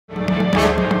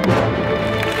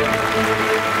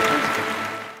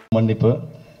மன்னிப்பு.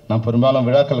 நான் பெரும்பாலும்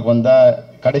விழாக்களுக்கு வந்தால்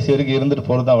கடைசி வரைக்கும் இருந்துட்டு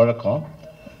போகிறது தான் வழக்கம்.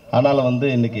 ஆனாலும் வந்து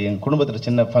இன்றைக்கி எங்கள் குடும்பத்தில்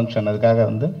சின்ன ஃபங்க்ஷன், அதுக்காக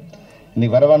வந்து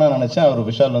இன்றைக்கி வரவேணான்னு நினச்சேன். அவர்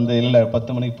விஷால் வந்து இல்லை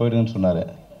 10 மணிக்கு போயிடுங்கன்னு சொன்னார்.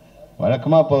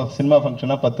 வழக்கமாக இப்போ சினிமா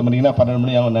ஃபங்க்ஷனாக 10 மணிக்குனா 12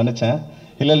 மணி அவன் நினச்சேன்.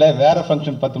 இல்லை வேறு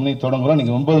ஃபங்க்ஷன் 10 மணிக்கு தொடங்குறோம்,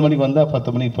 நீங்கள் 9 மணிக்கு வந்தால்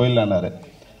 10 மணிக்கு போயிடலான்னாரு.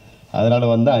 அதனால்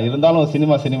வந்தால் இருந்தாலும்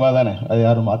சினிமா தானே, அது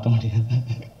யாரும் மாற்ற முடியாது.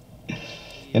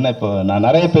 ஏன்னா இப்போ நான்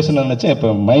நிறைய பேசணும்னு நினச்சேன், இப்போ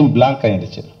மைண்ட் பிளாங்க்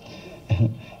ஆகிடுச்சு.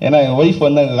 ஏன்னா எங்கள் ஒய்ஃப்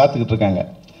வந்து அங்கே காத்துக்கிட்டு இருக்காங்க.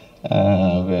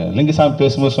 லிங்குசாமி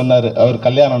பேசும்போது சொன்னார் அவர்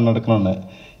கல்யாணம் நடக்கணும்னு.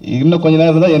 இன்னும் கொஞ்ச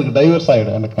நேரம் தான் எனக்கு டைவர்ஸ்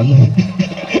ஆகிடும் எனக்கு வந்து.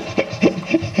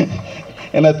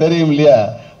 ஏன்னா தெரியும் இல்லையா,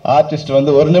 ஆர்டிஸ்ட்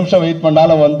வந்து ஒரு நிமிஷம் வெயிட்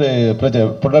பண்ணாலும் வந்து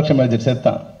ப்ரொடக்ஷன் மேனேஜர்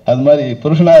செத்தான். அது மாதிரி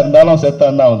புருஷனாக இருந்தாலும்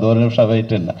செத்தான் தான் வந்து ஒரு நிமிஷம்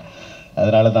வெயிட்டுன்னு.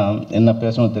 அதனால தான் என்ன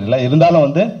பேசணும்னு தெரியல. இருந்தாலும்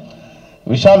வந்து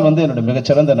விஷால் வந்து என்னோட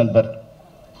மிகச்சிறந்த நண்பர்.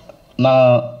 நான்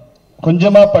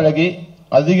கொஞ்சமாக பழகி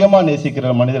அதிகமாக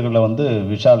நேசிக்கிற மனிதர்களில் வந்து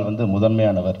விஷால் வந்து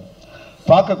முதன்மையானவர்.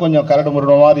 பார்க்க கொஞ்சம் கரடு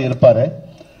முரடு மாதிரி இருப்பார்.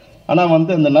 ஆனால்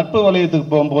வந்து இந்த நட்பு வலயத்துக்கு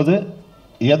போகும்போது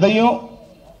எதையும்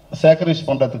சேக்ரிஃபைஸ்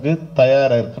பண்ணுறதுக்கு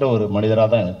தயாராக இருக்கிற ஒரு மனிதராக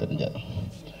தான் எனக்கு தெரிஞ்சார்.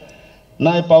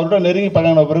 நான் இப்போ அவரோட நெருங்கி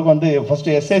பழகின பிறகு வந்து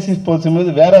ஃபஸ்ட்டு எஸ்ஐசி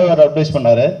போகும்போது வேறு அட்வைஸ்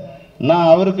பண்ணார். நான்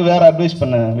அவருக்கு வேறு அட்வைஸ்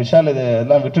பண்ணேன், விஷால் இது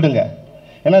எல்லாம் விட்டுடுங்க.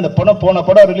 ஏன்னா இந்த போன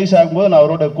படம் ரிலீஸ் ஆகும்போது நான்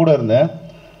அவரோட கூட இருந்தேன்.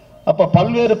 அப்போ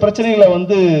பல்வேறு பிரச்சனைகளை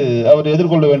வந்து அவர்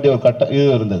எதிர்கொள்ள வேண்டிய ஒரு இது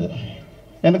இருந்தது.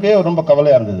 எனக்கே ரொம்ப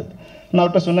கவலையாக இருந்தது. நான்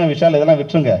அவர்கிட்ட சொன்னேன், விஷால் இதெல்லாம்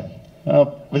விட்டுருங்க.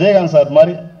 விஜயகாந்த் சார்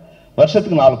மாதிரி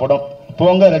வருஷத்துக்கு 4 படம்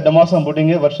போங்க, 2 மாதம்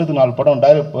போட்டிங்க, வருஷத்துக்கு 4 படம்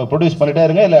டைரக்ட் ப்ரொடியூஸ் பண்ணிகிட்டே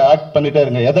இருங்க, இல்லை ஆக்ட் பண்ணிகிட்டே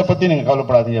இருங்க, எதை பற்றி நீங்கள்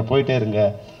கவலைப்படாதீங்க, போயிட்டே இருங்க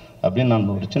அப்படின்னு நான்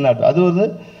ஒரு சின்ன அது வந்து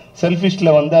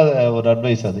செல்ஃபிஷில் வந்து அது ஒரு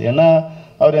அட்வைஸ். அது ஏன்னா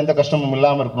அவர் எந்த கஷ்டமும்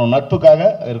இல்லாமல் இருக்கணும், நட்புக்காக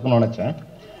இருக்கணும்னு நினச்சேன்.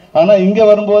 ஆனால் இங்கே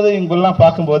வரும்போது இங்கெல்லாம்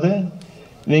பார்க்கும்போது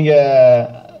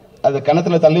நீங்கள் அது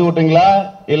கணத்தில் தள்ளி விட்டீங்களா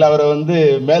இல்லை அவரை வந்து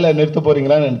மேலே நிறுத்த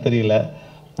போகிறீங்களான்னு எனக்கு தெரியல.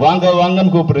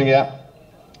 வாங்கன்னு கூப்பிடுறீங்க.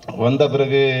 வந்த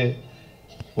பிறகு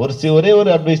ஒரே ஒரு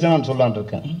அட்வைஸ் தான் நான் சொல்லலான்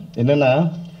இருக்கேன். என்னென்னா,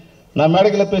 நான்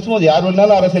மேடைகளில் பேசும்போது யார்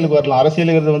வேணாலும் அரசியலுக்கு வரலாம்.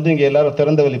 அரசியலுங்கிறது வந்து இங்கே எல்லாரும்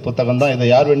திறந்த வெளி புத்தகம் தான், இதை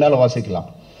யார் வேணாலும் வாசிக்கலாம்.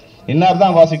 இன்னார்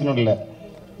தான் வாசிக்கணும் இல்லை.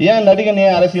 ஏன் நடிகன்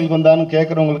ஏன் அரசியலுக்கு வந்தான்னு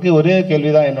கேட்குறவங்களுக்கு ஒரே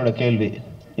கேள்வி தான் என்னோட கேள்வி.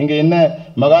 இங்கே என்ன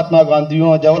மகாத்மா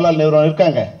காந்தியும் ஜவஹர்லால் நேருவும்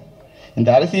இருக்காங்க, இந்த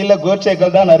அரசியலில்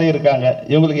கோட்சேக்கள் தான் நிறைய இருக்காங்க.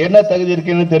 இவங்களுக்கு என்ன தகுதி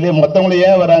இருக்குன்னு தெரியல. மற்றவங்கள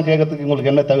ஏன் வராங்க கேட்கறதுக்கு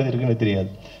இவங்களுக்கு என்ன தகுதி இருக்குன்னு தெரியாது.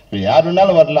 யார்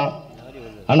வேணாலும் வரலாம்.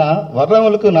 ஆனால்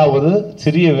வர்றவங்களுக்கு நான் ஒரு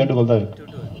சிறிய வேண்டுகோள் தான் இருக்கு.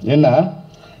 என்ன,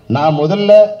 நான்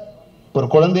முதல்ல ஒரு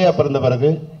குழந்தையாக பிறந்த பிறகு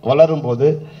வளரும் போது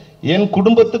என்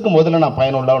குடும்பத்துக்கு முதல்ல நான்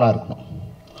பயனுள்ளவனாக இருக்கணும்.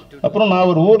 அப்புறம் நான்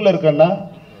ஒரு ஊரில் இருக்கேன்னா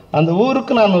அந்த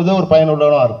ஊருக்கு நான் ஏதோ ஒரு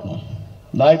பயனுள்ளவனாக இருக்கணும்.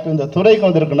 நான் இப்போ இந்த துறைக்கு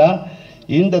வந்திருக்குன்னா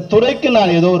இந்த துறைக்கு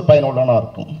நான் ஏதோ ஒரு பயனுள்ளவனாக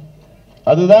இருக்கணும்.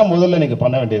 அதுதான் முதல்ல நீங்கள்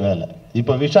பண்ண வேண்டிய வேலை.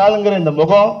 இப்போ விஷாலுங்கிற இந்த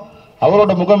முகம்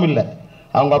அவரோட முகம் இல்லை,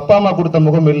 அவங்க அப்பா அம்மா கொடுத்த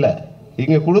முகம் இல்லை.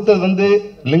 இங்கே கொடுத்தது வந்து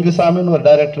லிங்குசாமின்னு ஒரு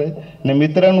டைரக்டர்,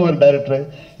 மித்ரன் ஒரு டைரக்டர்,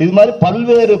 இது மாதிரி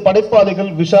பல்வேறு படைப்பாளிகள்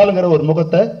விஷாலுங்கிற ஒரு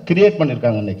முகத்தை கிரியேட்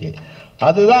பண்ணியிருக்காங்க இன்னைக்கு.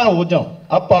 அதுதான் உச்சம்.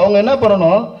 அப்போ அவங்க என்ன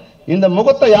பண்ணணும், இந்த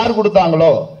முகத்தை யார்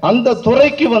கொடுத்தாங்களோ அந்த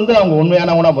துறைக்கு வந்து அவங்க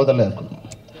உண்மையானவனா முதல்ல இருக்கணும்.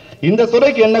 இந்த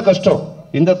துறைக்கு என்ன கஷ்டம்,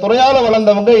 இந்த துறையால்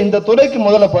வளர்ந்தவங்க இந்த துறைக்கு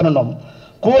முதல்ல பண்ணணும்.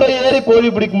 கூரை ஏறி கோழி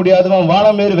பிடிக்க முடியாதவன்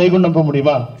வானம் ஏறி வைகுண்டம் போக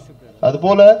முடியுமா?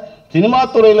 அதுபோல சினிமா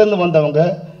துறையிலேருந்து வந்தவங்க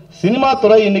சினிமா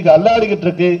துறை இன்னைக்கு அல்லாடிக்கிட்டு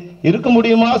இருக்கு, இருக்க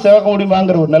முடியுமா சேவக்க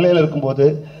முடியுமாங்கிற ஒரு நிலையில இருக்கும்போது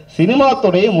சினிமா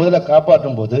துறையை முதல்ல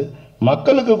காப்பாற்றும் போது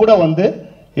மக்களுக்கு கூட வந்து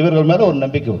இவர்கள் மேல ஒரு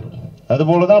நம்பிக்கை வரும்.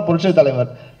 அதுபோலதான் புரட்சி தலைவர்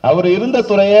அவர் இருந்த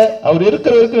துறையை அவர்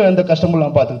இருக்கிற வரைக்கும் எந்த கஷ்டமும்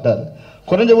இல்லாமல் பார்த்துக்கிட்டாரு.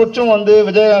 குறைஞ்சபட்சம் வந்து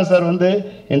விஜயகாந்த் சார் வந்து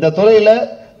இந்த துறையில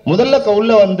முதல்ல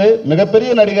உள்ள வந்து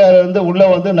மிகப்பெரிய நடிகர் வந்து உள்ள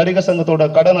வந்து நடிகர் சங்கத்தோட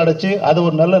கடன் அடைச்சு அது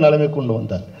ஒரு நல்ல நிலைமை கொண்டு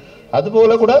வந்தார்.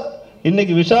 அதுபோல கூட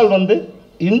இன்னைக்கு விஷால் வந்து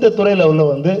இந்த துறையில் உள்ள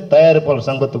வந்து தயாரிப்பாளர்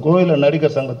சங்கத்துக்கோ இல்லை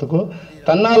நடிகர் சங்கத்துக்கோ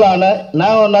தன்னால் ஆன,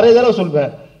 நான் நிறைய தடவை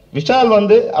சொல்வேன், விஷால்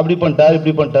வந்து அப்படி பண்ணிட்டாரு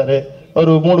இப்படி பண்ணிட்டாரு,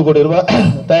 ஒரு 3 கோடி ரூபாய்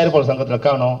தயாரிப்பாளர் சங்கத்தில்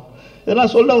காணும்,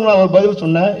 இதெல்லாம் சொல்லவங்க நான் ஒரு பதில்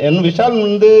சொன்னேன். என் விஷால்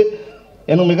வந்து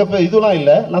எனக்கு மிகப்பெரிய இதுலாம்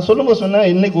இல்லை. நான் சொல்லும்போது சொன்னேன்,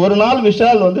 இன்னைக்கு ஒரு நாள்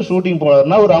விஷால் வந்து ஷூட்டிங்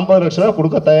போனார்னா ஒரு 50 லட்ச ரூபாய்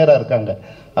கொடுக்க தயாராக இருக்காங்க.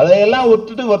 அதையெல்லாம்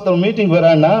விட்டுட்டு ஒருத்தர் மீட்டிங்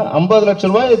வரான்னா 50 லட்ச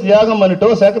ரூபாய் தியாகம் பண்ணிட்டோ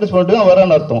சேக்ரிஃபைஸ் பண்ணிட்டு தான்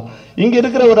வரான்னு அர்த்தம். இங்கே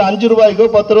இருக்கிற ஒரு 5 ரூபாய்க்கோ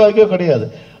 10 ரூபாய்க்கோ கிடையாது.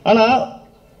 ஆனால்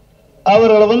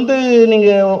அவர்களை வந்து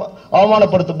நீங்கள்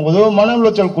அவமானப்படுத்தும் போதோ மன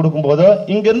உளைச்சல் கொடுக்கும் போதோ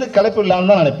இங்கேருந்து கலைப்பு இல்லாமல்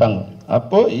தான் நினைப்பாங்க.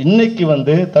 அப்போது இன்னைக்கு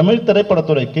வந்து தமிழ்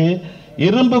திரைப்படத்துறைக்கு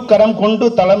இரும்பு கரம் கொண்டு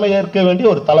தலைமை ஏற்க வேண்டிய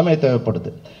ஒரு தலைமை தேவைப்படுது.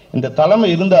 இந்த தலைமை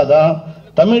இருந்தால் தான்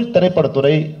தமிழ்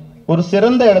திரைப்படத்துறை ஒரு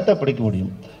சிறந்த இடத்தை பிடிக்க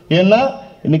முடியும். ஏன்னா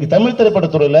இன்னைக்கு தமிழ்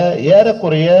திரைப்படத்துறையில்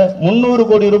ஏறக்குறைய 300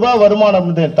 கோடி ரூபாய் வருமானம்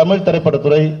தமிழ்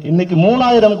திரைப்படத்துறை இன்னைக்கு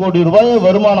 3000 கோடி ரூபாய்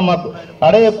வருமானமாக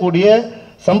அடையக்கூடிய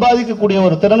சம்பாதிக்கக்கூடிய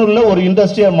ஒரு திறனுள்ள ஒரு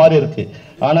இண்டஸ்ட்ரியா மாறி இருக்கு.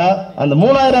 ஆனா அந்த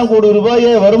 3000 கோடி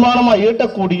ரூபாயை வருமானமா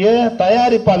ஈட்டக்கூடிய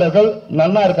தயாரிப்பாளர்கள்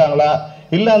நன்னா இருக்காங்களா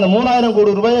இல்லை அந்த 3000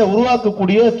 கோடி ரூபாயை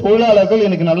உருவாக்கக்கூடிய தொழிலாளர்கள்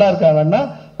இன்னைக்கு நல்லா இருக்காங்கன்னா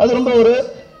அது ரொம்ப ஒரு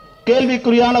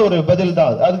கேள்விக்குறியான ஒரு பதில்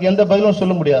தான். அதுக்கு எந்த பதிலும்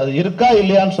சொல்ல முடியாது, இருக்கா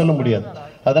இல்லையான்னு சொல்ல முடியாது.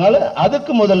 அதனால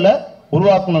அதுக்கு முதல்ல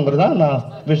உருவாக்கணுங்கிறது தான் நான்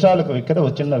விஷாலுக்கு வைக்கிற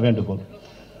ஒரு சின்ன வேண்டுகோள்.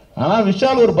 ஆனால்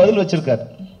விஷால் ஒரு பதில் வச்சிருக்காரு.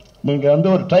 இங்கே வந்து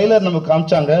ஒரு ட்ரைலர் நமக்கு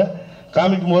காமிச்சாங்க,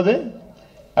 காமிக்கும் போது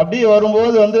அப்படியே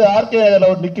வரும்போது வந்து ஆர்கே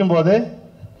அவர் நிற்கும் போது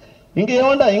இங்கே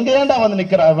ஏன்டா வந்து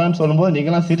நிற்கிறான்னு சொல்லும்போது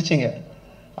நீங்களாம் சிரிச்சிங்க.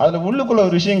 அதில் உள்ளுக்குள்ள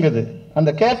ஒரு விஷயங்குது. அந்த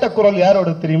கேட்ட குரல் யாரோட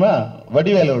தெரியுமா?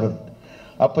 வடிவேலோட.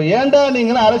 அப்போ ஏன்டா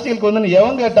நீங்களும் அரசியலுக்கு வந்து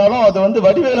எவன் கேட்டாலும் அது வந்து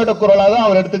வடிவேலோட குரலாக தான்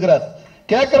அவர் எடுத்துக்கிறார்.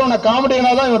 கேட்கறவனை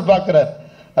காமெடியனாக தான் இவர் பார்க்கிறார்.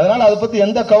 அதனால அதை பற்றி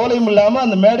எந்த கவலையும் இல்லாமல்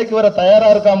அந்த மேடைக்கு வர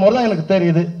தயாராக இருக்காம தான் எனக்கு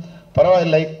தெரியுது.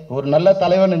 பரவாயில்லை, ஒரு நல்ல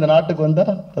தலைவன் இந்த நாட்டுக்கு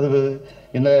வந்தால் அது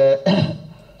இந்த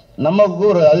நமக்கு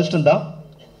ஒரு அதிர்ஷ்டம் தான்.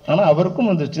 ஆனால் அவருக்கும்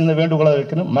இந்த சின்ன வேண்டுகோளாக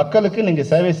வைக்கணும், மக்களுக்கு நீங்கள்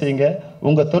சேவை செய்யுங்க,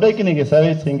 உங்கள் துறைக்கு நீங்கள்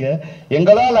சேவை செய்யுங்க,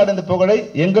 எங்களால் அடைந்த புகழை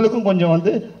எங்களுக்கும் கொஞ்சம்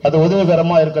வந்து அது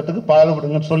உதவிகரமாக இருக்கிறதுக்கு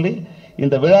பாடுபடுங்கன்னு சொல்லி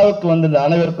இந்த விழாவுக்கு வந்து இந்த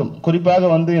அனைவருக்கும், குறிப்பாக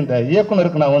வந்து இந்த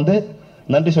இயக்குனருக்கு நான் வந்து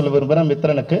நன்றி சொல்ல விரும்புகிறேன்,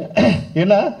 மித்ரனுக்கு.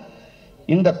 ஏன்னா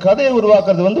இந்த கதையை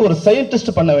உருவாக்குறது வந்து ஒரு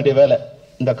சயின்டிஸ்ட் பண்ண வேண்டிய வேலை.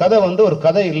 இந்த கதை வந்து ஒரு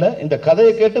கதை இல்லை, இந்த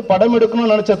கதையை கேட்டு படம்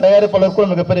எடுக்கணும்னு நினைச்ச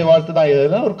தயாரிப்பாளருக்கும் மிகப்பெரிய வாழ்த்து தான்.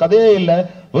 இது ஒரு கதையே இல்லை,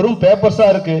 வெறும் பேப்பர்ஸா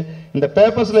இருக்கு. இந்த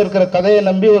பேப்பர்ஸ்ல இருக்கிற கதையை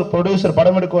நம்பி ஒரு ப்ரொடியூசர்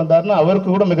படம் எடுக்க வந்தாருன்னா அவருக்கு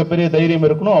கூட மிகப்பெரிய தைரியம்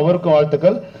இருக்கணும், அவருக்கும்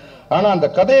வாழ்த்துக்கள். ஆனா அந்த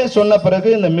கதையை சொன்ன பிறகு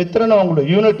இந்த மித்ரன் அவங்களோட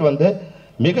யூனிட் வந்து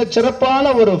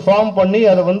மிகச்சிறப்பான ஒரு ஃபார்ம் பண்ணி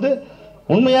அதை வந்து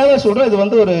உண்மையாக சொல்றேன், இது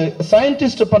வந்து ஒரு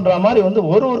சயின்டிஸ்ட் பண்ற மாதிரி வந்து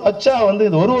ஒரு அச்சா வந்து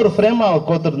இது ஒரு ஃப்ரேமா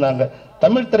கோத்திருந்தாங்க.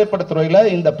 தமிழ் திரைப்படத்துறையில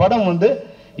இந்த படம் வந்து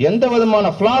எந்த விதமான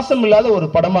பிளாஸும் இல்லாத ஒரு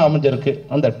படமா அமைஞ்சிருக்கு.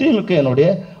 அந்த டீமுக்கு என்னுடைய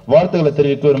வாழ்த்துக்களை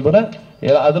தெரிவிக்க விரும்புகிறேன்.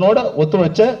 அதனோட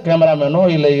ஒத்துழைச்ச கேமராமேனோ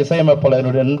இல்லை இசையமைப்பாளர்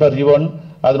என்னுடைய நண்பர் யுவன்,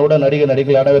 அதனோட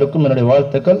நடிகர்கள் அனைவருக்கும் என்னுடைய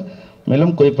வாழ்த்துக்கள்.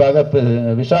 மேலும் குறிப்பாக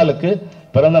விஷாலுக்கு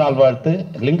பிறந்த நாள் வாழ்த்து.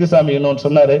 லிங்குசாமி இன்னொன்று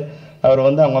சொன்னார், அவர்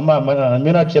வந்து அவங்க அம்மா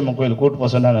மீனாட்சி அம்மன் கோயிலுக்கு கூட்டு போக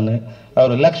சொன்னாங்கன்னு.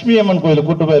 அவர் லக்ஷ்மி அம்மன் கோயிலுக்கு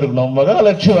கூட்டு போயிருக்கணும்,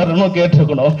 மகாலட்சுமி வரணும்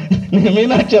கேட்டிருக்கணும். நீங்கள்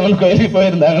மீனாட்சி அம்மன் கோயிலுக்கு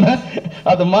போயிருந்தாங்கன்னா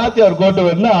அதை மாற்றி அவர் கூட்டு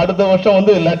போயிருந்தா அடுத்த வருஷம்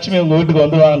வந்து லட்சுமி உங்கள் வீட்டுக்கு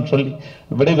வந்துடுவாங்கன்னு சொல்லி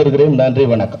விடைபெறுகிறேன். நன்றி,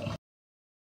 வணக்கம்.